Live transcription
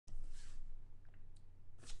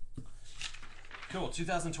Cool.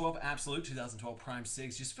 2012 Absolute, 2012 Prime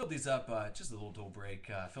 6. Just filled these up, just a little dual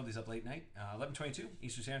break. Filled these up late night, 11:22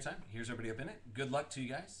 Eastern Standard Time. Here's everybody up in it. Good luck to you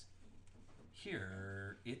guys.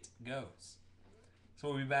 Here it goes. So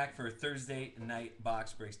we'll be back for Thursday night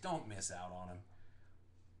box breaks. Don't miss out on them.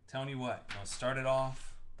 Telling you what, I'll start it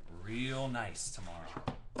off real nice tomorrow.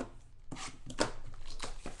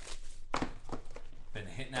 Been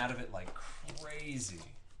hitting out of it like crazy.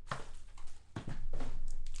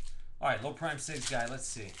 All right, low prime 6 guy. Let's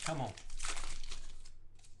see. Come on.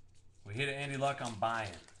 We hit it, Andy Luck. I'm buying.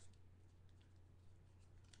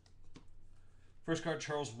 First card,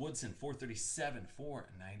 Charles Woodson, 437,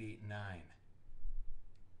 499.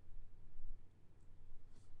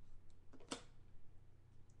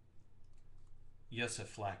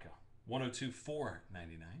 Yusuf Flacco, 102,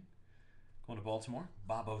 499. Going to Baltimore,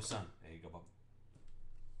 Bobo Sun. There you go, Bob.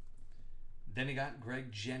 Then you got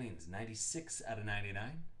Greg Jennings, 96 out of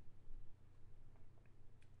 99.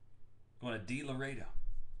 Going to D. Laredo.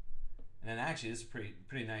 And then actually, this is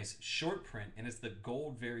pretty nice short print, and it's the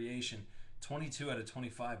gold variation, 22 out of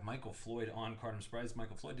 25. Michael Floyd on card. I'm surprised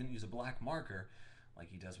Michael Floyd didn't use a black marker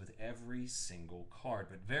like he does with every single card.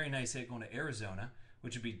 But very nice hit going to Arizona,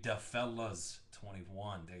 which would be DeFellas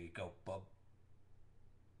 21. There you go, bub.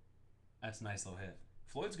 That's a nice little hit.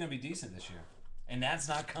 Floyd's going to be decent this year. And that's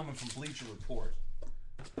not coming from Bleacher Report.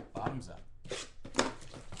 Bottoms up.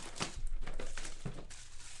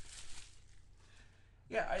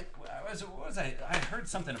 Yeah, I heard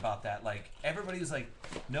something about that. Like, everybody's like,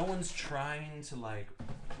 no one's trying to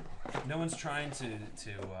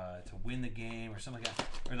win the game or something like that,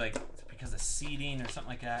 or like because of seeding or something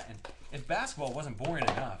like that. And if basketball wasn't boring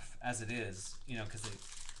enough as it is, because they,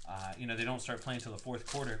 they don't start playing until the fourth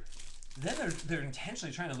quarter, then they're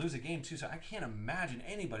intentionally trying to lose a game too. So I can't imagine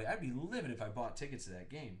anybody. I'd be livid if I bought tickets to that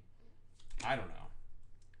game. I don't know.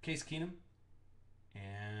 Case Keenum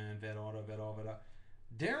and Vet Auto.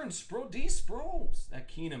 Darren Sproles, D. Sproles. That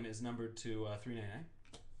Keenum is numbered to 399.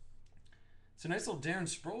 It's a nice little Darren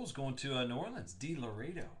Sproles going to New Orleans. D.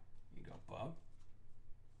 Laredo. You go, bub.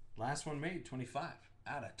 Last one made, 25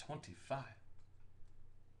 out of 25.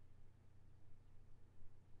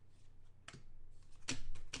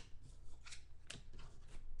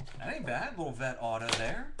 That ain't bad. Little Vet Auto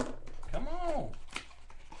there. Come on.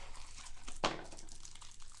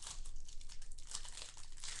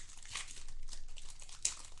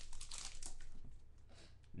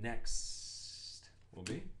 Next will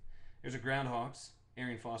be, here's a Groundhogs,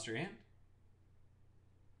 Arian Foster and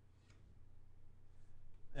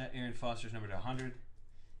that Arian Foster's numbered to 100,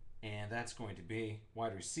 and that's going to be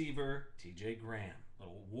wide receiver TJ Graham.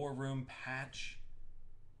 Little War Room patch.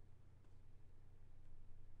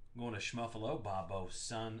 Going to Schmuffalo, Bobo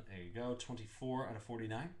Sun. There you go, 24 out of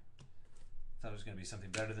 49. Thought it was going to be something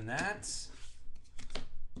better than that.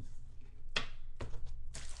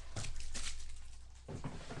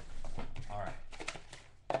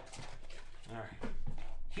 All right,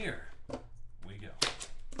 here we go.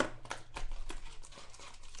 I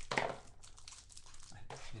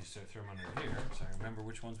need to start throwing them under here so I remember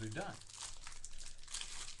which ones we've done.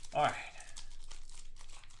 All right.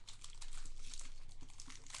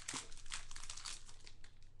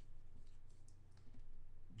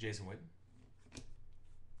 Jason Witten.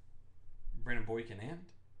 Brandon Boykin and.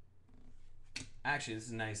 Actually, this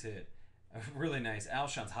is a nice hit. Really nice.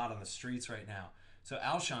 Alshon's hot on the streets right now. So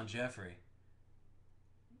Alshon Jeffrey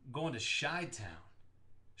going to Chi-Town.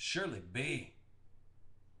 Shirley B.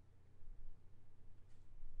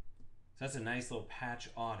 So that's a nice little patch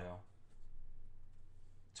auto.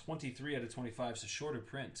 23 out of 25. So shorter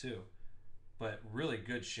print too. But really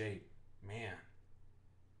good shape. Man.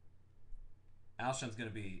 Alshon's going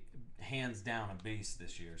to be hands down a beast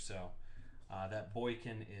this year. So that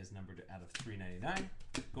Boykin is numbered out of 399.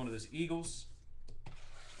 Going to those Eagles.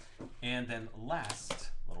 And then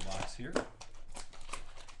last little box here.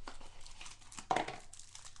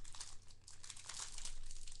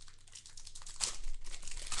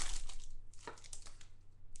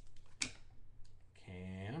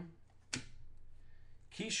 Cam.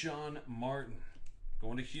 Keyshawn Martin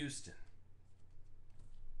going to Houston.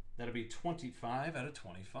 That'll be 25 out of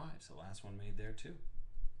 25. So last one made there too.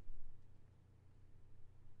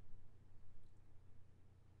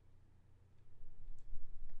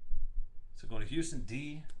 So going to Houston,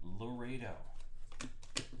 D. Laredo.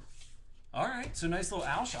 All right, so nice little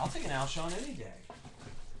Alshon. I'll take an Alshon any day.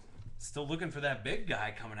 Still looking for that big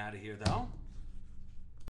guy coming out of here, though.